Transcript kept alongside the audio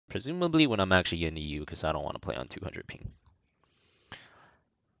Presumably when I'm actually in the EU, because I don't want to play on 200 ping.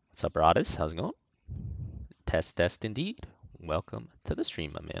 What's up, Rodis? How's it going? Test indeed. Welcome to the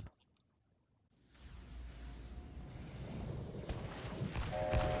stream, my man.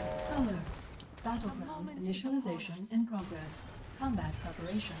 Alert. Battleground initialization in progress. Combat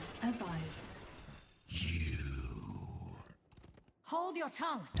preparation advised. Hold your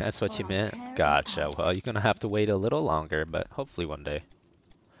tongue. That's what you meant? Gotcha. Well, you're gonna have to wait a little longer, but hopefully one day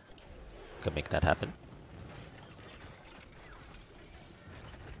could make that happen.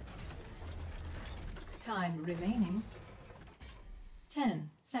 Time remaining 10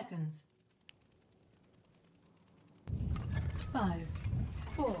 seconds. 5,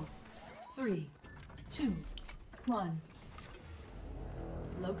 4, 3, 2, 1.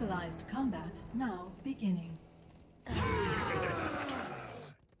 Localized combat now beginning.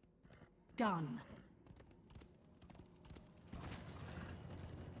 Done.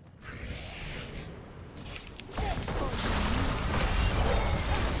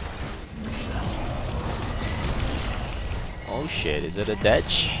 Oh shit, is it a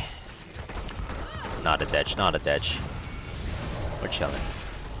detch? Not a detch, not a detch. We're chilling.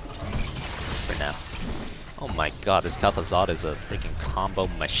 For now. Oh my god, this Kalthazad is a freaking combo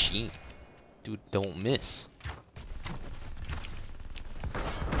machine. Dude, don't miss.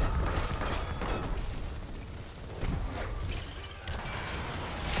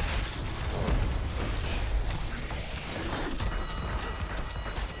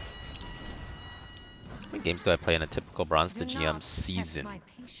 How many games do I play in a typical Bronze to GM season?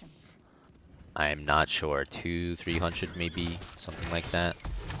 I am not sure. 200-300 maybe, something like that.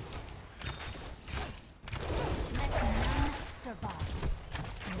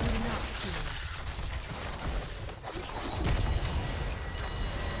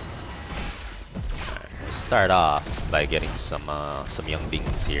 Start off by getting some young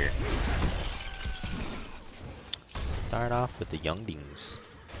beings here. Start off with the young beings.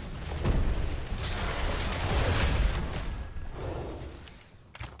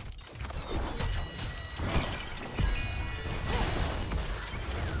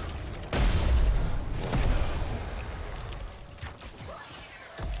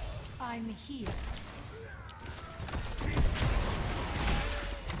 I'm here.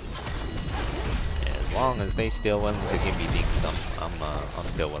 As long as they still willing to give me beaks, I'm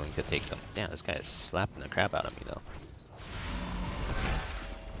still willing to take them. Damn, this guy is slapping the crap out of me though.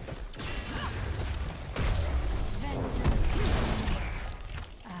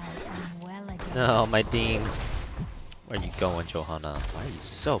 No, my deans. Where you going, Johanna? Why are you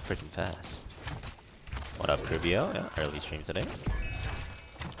so freaking fast? What up, Crubio? Yeah, early stream today.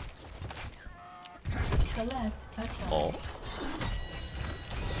 Oh.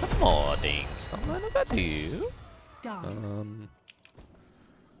 Some more things. Don't mind if I do.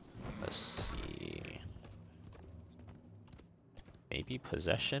 Let's see. Maybe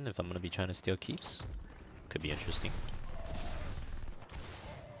possession if I'm gonna be trying to steal keeps. Could be interesting.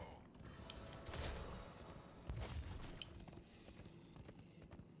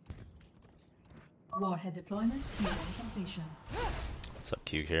 Warhead deployment nearing completion. What's up,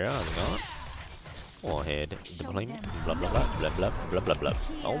 Q here? How's it going? Warhead deployment. Blah blah blah blah blah blah blah blah.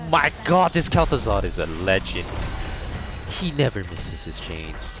 Oh my god, this Kalthazad is a legend. He never misses his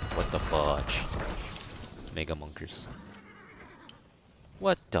chains. What the fudge? Mega Monkers.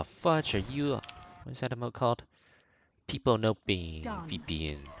 What the fudge are you? What is that emote called? People noping.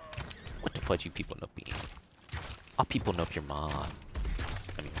 VPN. What the fudge you people noping? I'll people nope your mom.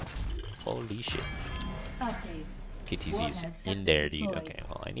 I mean, holy shit. Update. KTZ's in there, dude. Okay,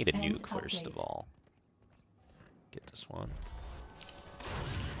 well, I need a nuke first of all. Get this one.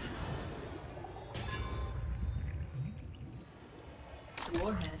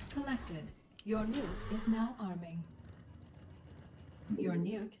 Warhead collected. Your nuke is now arming. Your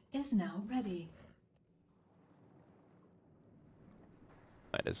nuke is now ready.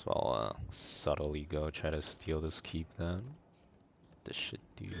 Might as well subtly go try to steal this keep then. This should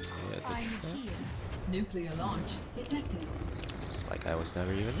do the trick. Nuclear launch detected. It's like I was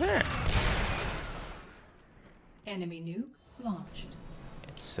never even there. Enemy nuke launched.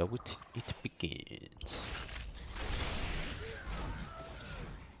 And so it begins.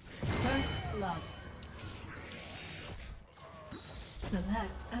 First blood.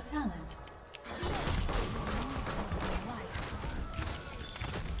 Select a talent.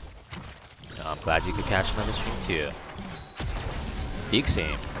 I'm glad you could catch another stream too. Big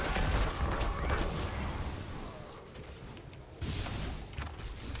same.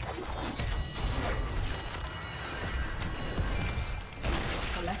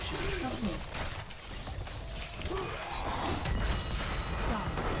 Collection complete.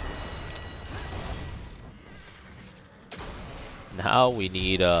 Now we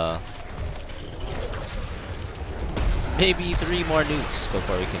need maybe 3 more nukes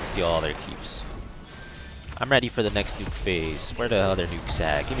before we can steal all their keeps. I'm ready for the next nuke phase. Where the other nukes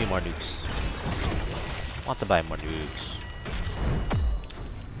at? Give me more nukes. Want to buy more nukes.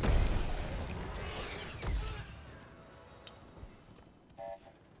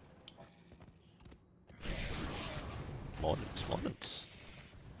 More nukes, more nukes.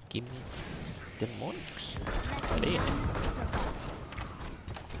 Give me the more nukes. There.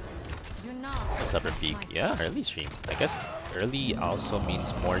 What's up, Rafik? Yeah, early stream. I guess early also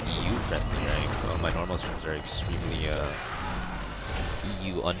means more EU friendly, right? Well, my normal streams are extremely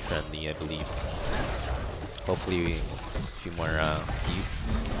EU unfriendly, I believe. Hopefully, a few more EU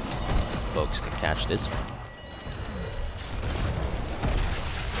folks can catch this one.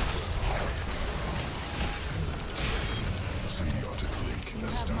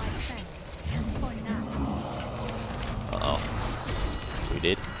 Uh-oh.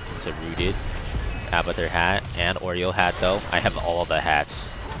 Rooted. It's a rooted. Avatar hat and AURIEL hat though. I have all the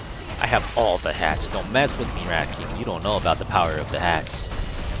hats. I have all the hats. Don't mess with me, Rat King. You don't know about the power of the hats.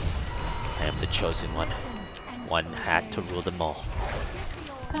 I am the chosen one. One hat to rule them all.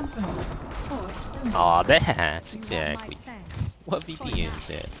 Aw, the hats, exactly. What VPN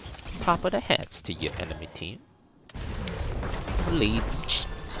said. Pop of the hats to your enemy team. Lady.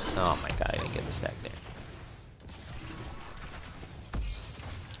 Oh my god, I didn't get the stack there.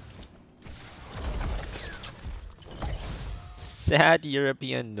 Sad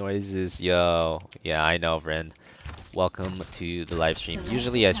European noises, yo. Yeah, I know, friend. Welcome to the live stream.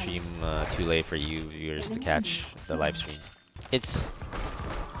 Usually I stream too late for you viewers to catch the live stream. It's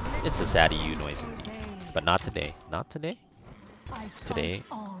a sad EU noise indeed. But not today. Not today. Today,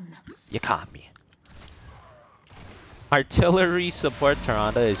 you caught me. Artillery support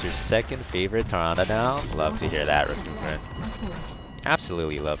Taranda is your second favorite Taranda now? Love to hear that, rookie friend.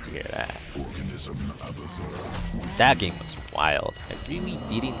 Absolutely love to hear that. That game was wild. I really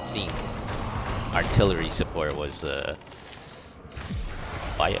didn't think artillery support was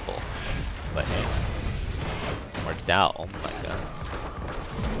viable. But hey, worked out. Oh my god.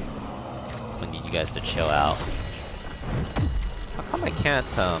 I need you guys to chill out. How come I can't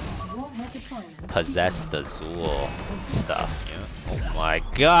possess the Zool stuff, you know? Oh my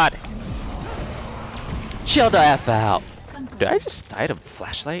god! Chill the F out! Did I just die to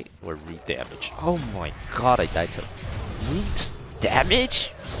flashlight or root damage? Oh my god, I died to root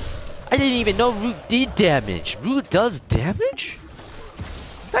damage? I didn't even know root did damage. Root does damage?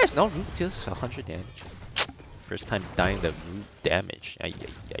 You guys know root deals 100 damage. First time dying to root damage. Ay, ay,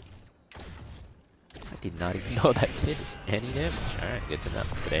 ay. I did not even know that did any damage. Alright, good to know.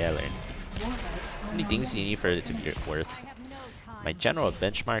 Today I learned. How many things do you need for it to be worth? My general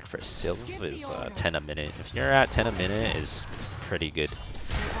benchmark for Sylv is 10 a minute. If you're at 10 a minute, is pretty good.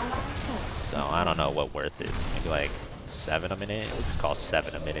 So I don't know what worth is. Maybe like 7 a minute. We could call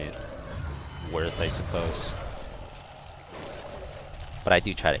 7 a minute worth, I suppose. But I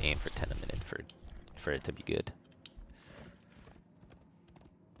do try to aim for 10 a minute for it to be good.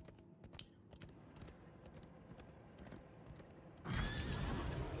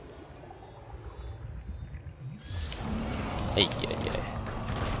 Hey, yeah.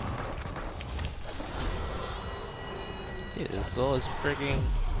 Dude, this Zool is freaking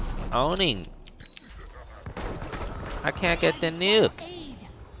owning. I can't get the nuke.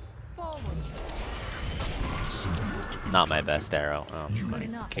 Not my best arrow. Oh my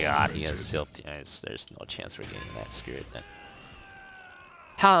god, he has Sylv. There's no chance we're getting that screwed then.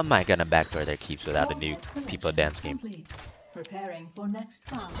 How am I gonna backdoor their keeps without a nuke? People dance game. Preparing for next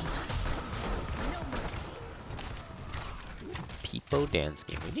round. People dance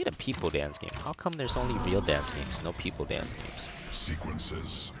game. We need a people dance game. How come there's only real dance games, no people dance games?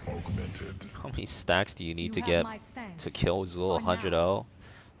 Sequences augmented. How many stacks do you need to get to kill Zool 100-0?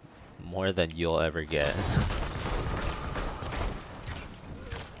 More than you'll ever get.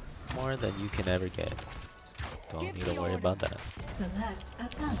 More than you can ever get. Don't need to worry about that. Select a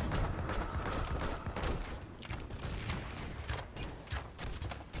talent.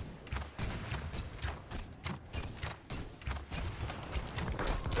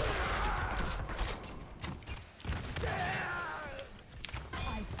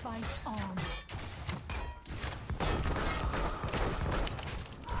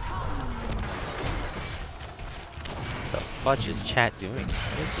 What is chat doing?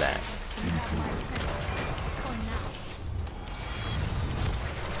 What is that?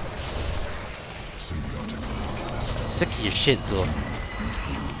 Sick of your shit, Zool.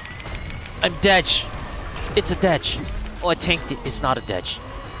 I'm Dedge! It's a Dedge! Oh, I tanked it. It's not a Dedge.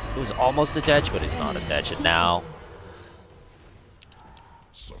 It was almost a Dedge, but it's not a Dedge. And now...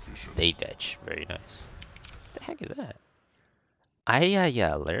 Sufficient. They ditch. Very nice. What the heck is that?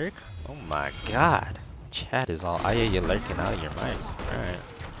 Ayaya lurk? Oh my god. Chat is all ayaya lurking out of your minds. Alright.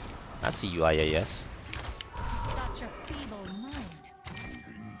 I see you, IAS. Such a feeble mind.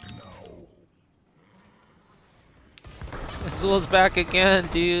 Zul's back again,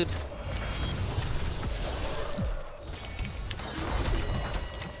 dude.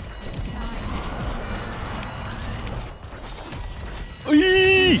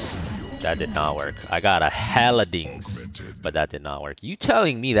 That did not work. I got a hella dings, but that did not work. You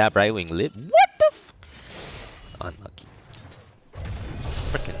telling me that Brightwing lit? What the f? Unlucky.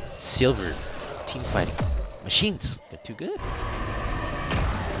 Frickin' silver team fighting machines. They're too good.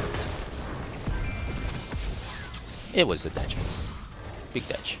 It was a Dutch. Big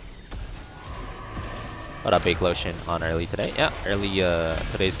Dutch. What up, Big Lotion on early today? Yeah, early.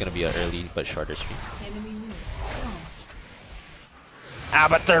 Today's gonna be an early but shorter stream. Ah,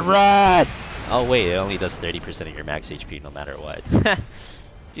 but the run! Oh wait, it only does 30% of your max HP no matter what.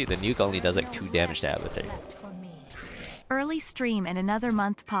 Dude, the nuke only does like 2 damage to Avatar. Early stream and another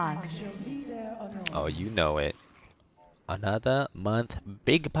month pause. Oh, you know it. Another month.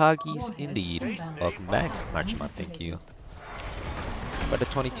 Big poggies indeed. Welcome back. March month, thank you. For the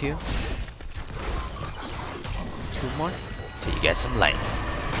 22. 2 more. So you get some light.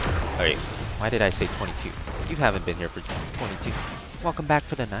 Alright, why did I say 22? You haven't been here for 22. Welcome back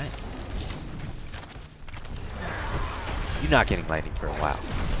for the 9. You're not getting lightning for a while.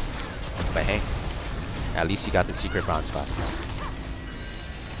 But hey, at least you got the secret bronze classes.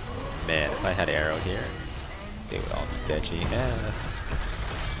 Man, if I had arrow here, they would all be deadgy. Yeah.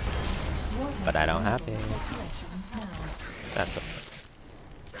 But I don't have it. That's okay.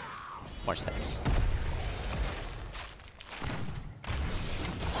 More steps.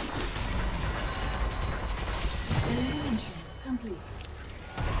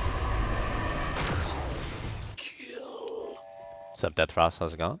 What's up, Death Frost?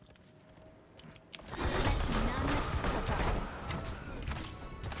 How's it going?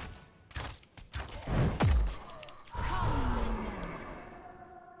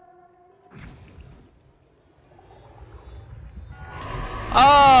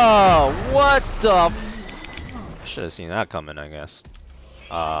 Oh, what the f— should have seen that coming, I guess.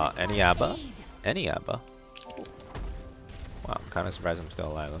 Any Abba? Any Abba? Wow, I'm kind of surprised I'm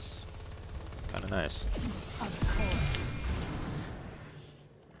still alive. That's kind of nice.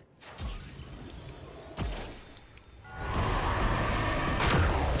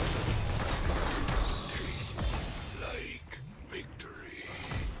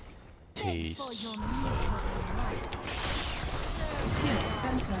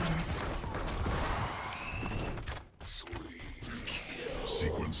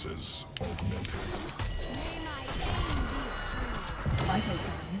 Sequences augmented.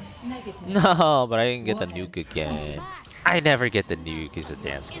 No, but I didn't get the nuke again. I never get the nuke. It's a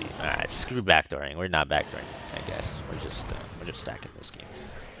dance game. Alright, screw backdooring. We're not backdooring, I guess. We're just stacking this game.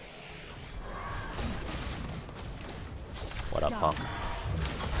 What up, punk?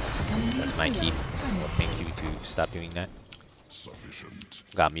 That's my keep. Well, thank you to stop doing that. Sufficient.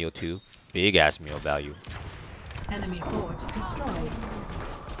 Got meal too. Big ass meal value. Enemy fort destroyed.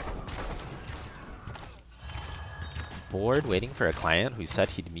 Bored waiting for a client who said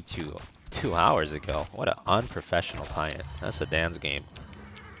he'd meet you 2 hours ago. What an unprofessional client. That's a dance game.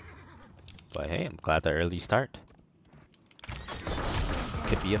 But hey, I'm glad the early start.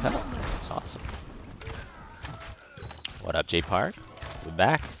 Could be of help. It's awesome. What up, J Park? We're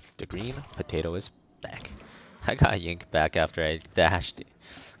back. The green potato is back. I got Yink back after I dashed.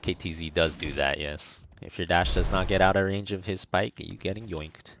 KTZ does do that, yes. If your dash does not get out of range of his spike, you getting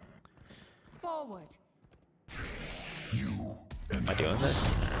yoinked. Forward. Am I doing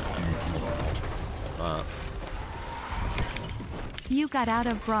this? You got out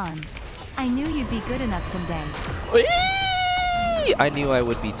of bronze. I knew you'd be good enough someday. I knew I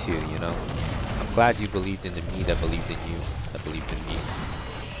would be too, you know. I'm glad you believed in me that believed in you. That believed in me.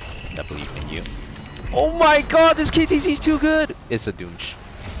 That believed in you. Oh my god, this KTC's too good! It's a Doomsh.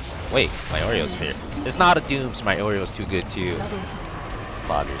 Wait, my Oreo's here. It's not a Dooms, my Oreo's too good too.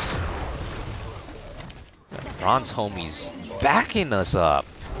 Boggers. Bronze homies backing us up.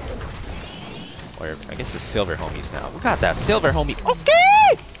 Or I guess it's silver homies now. We got that silver homie.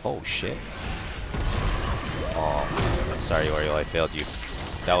 Okay! Oh shit. Oh, I'm sorry Oreo, I failed you.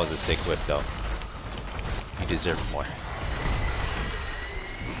 That was a sick whip though. You deserve more.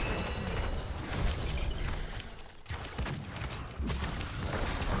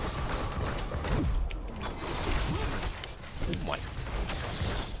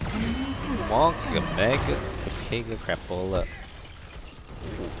 Wonka, Mega, Pega, Crapola.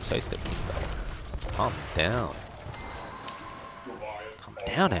 Ooh, sidestep. Calm down. Calm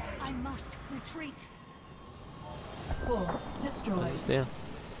down, it. I must retreat. Fort What destroyed. does this do?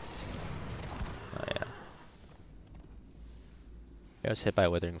 Oh yeah. I was hit by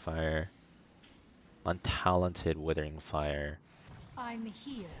Withering Fire. Untalented Withering Fire. I'm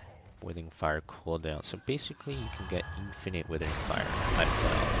here. Withering Fire cooldown. So basically you can get infinite Withering Fire. I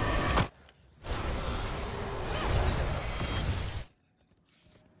fell.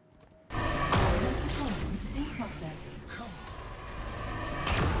 In process.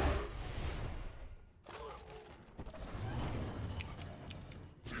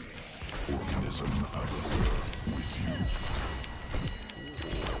 Organism Abathur with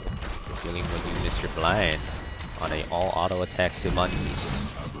you. Dealing with you, Mr. Blind. On a all auto attack Sylvanas.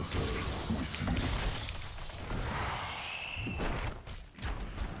 Abathur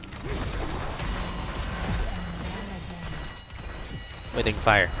with Withering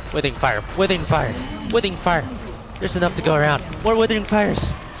Fire. Withering Fire. Withering Fire. Withering Fire. There's enough to go around. More Withering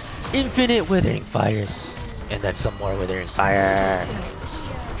Fires. Infinite Withering Fires. And then some more Withering Fire.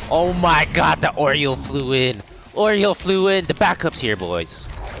 Oh my god, the Oriole flew in. Oriole flew in. The backup's here, boys.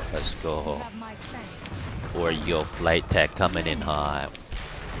 Let's go. Have my thanks. Oriole flight tech coming in hot.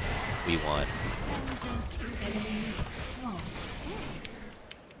 We won. Vengeance is Enemy lost.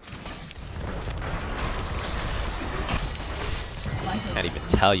 Can't even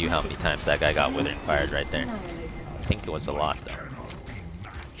tell you how many times that guy got Withering Fired right there. Annihilated. I think it was a lot though.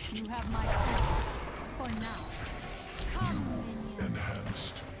 you have my thanks. For now. Come, minion.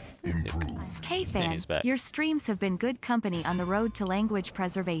 enhanced. Improved. Hey Yeah, fan, he's back. your streams have been good company on the road to language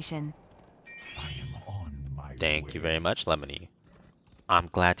preservation. I am on my Thank you way. very much, Lemony. I'm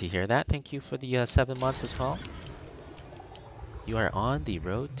glad to hear that. Thank you for the 7 months as well. You are on the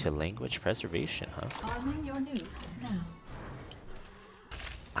road to language preservation, huh? Arming your nuke now.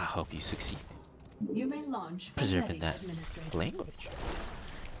 I hope you succeed. You may launch a Preserving ready that administrator. language.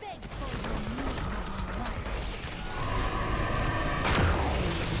 Beg for your miserable life.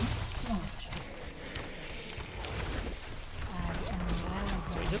 Launch. I am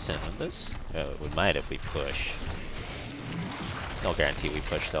Can we relevant. just end this? We might if we push. No guarantee we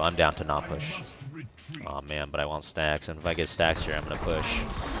push though. I'm down to not push. Must retreat. Oh man, but I want stacks, and if I get stacks here, I'm gonna push.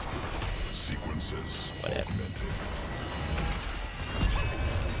 Sequences Whatever. augmented.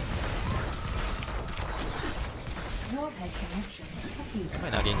 Warhead connection complete. Am I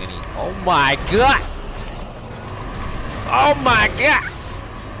not getting any? Oh my god! Oh my god!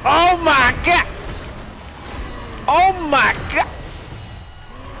 Oh my god! Oh my god!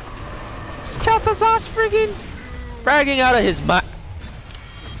 Kel'Thuzar's friggin' bragging out of his mind.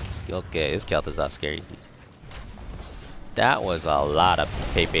 Okay, is Kel'Thuzar scary? That was a lot of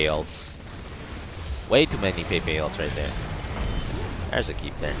Pepe ults. Way too many Pepe ults right there. There's a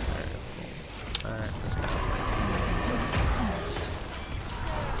keep there. Alright, let's go.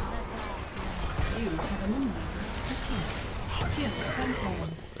 You have eliminated the key. Kill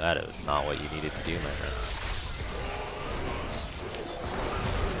confirmed. That is not what you needed to do, my friend.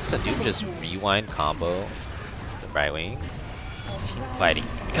 So dude just rewind combo the right wing. Team fighting.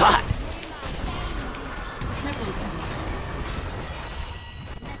 God! Triple kill.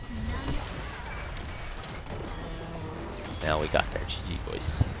 Now we got our GG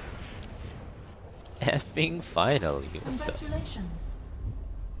boys. Effing finally. What the? Congratulations.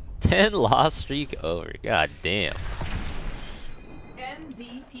 10 loss streak over. God damn.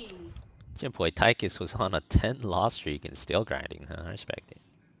 MVP. Your boy Tychus was on a 10 loss streak and still grinding, huh? I respect it.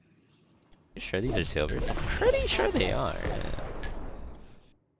 You sure these are silvers? I'm pretty sure they are. Yeah.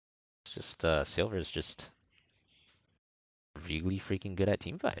 It's just, silver's just really freaking good at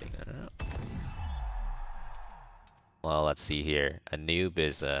team fighting. I don't know. Well, let's see here. A noob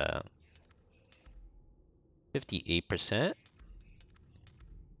is, 58%.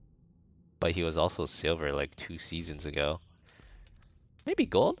 But he was also silver like 2 seasons ago. Maybe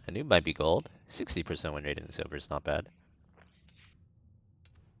gold? A noob might be gold. 60% win rate in silver is not bad.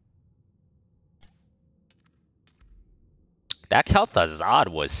 That Kel'Thuzar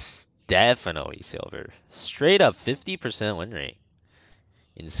was definitely silver. Straight up 50% win rate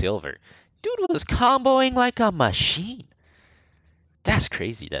in silver. Dude was comboing like a machine. That's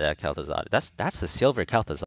crazy that Kel'Thuzar. That's a silver Kel'Thuzar.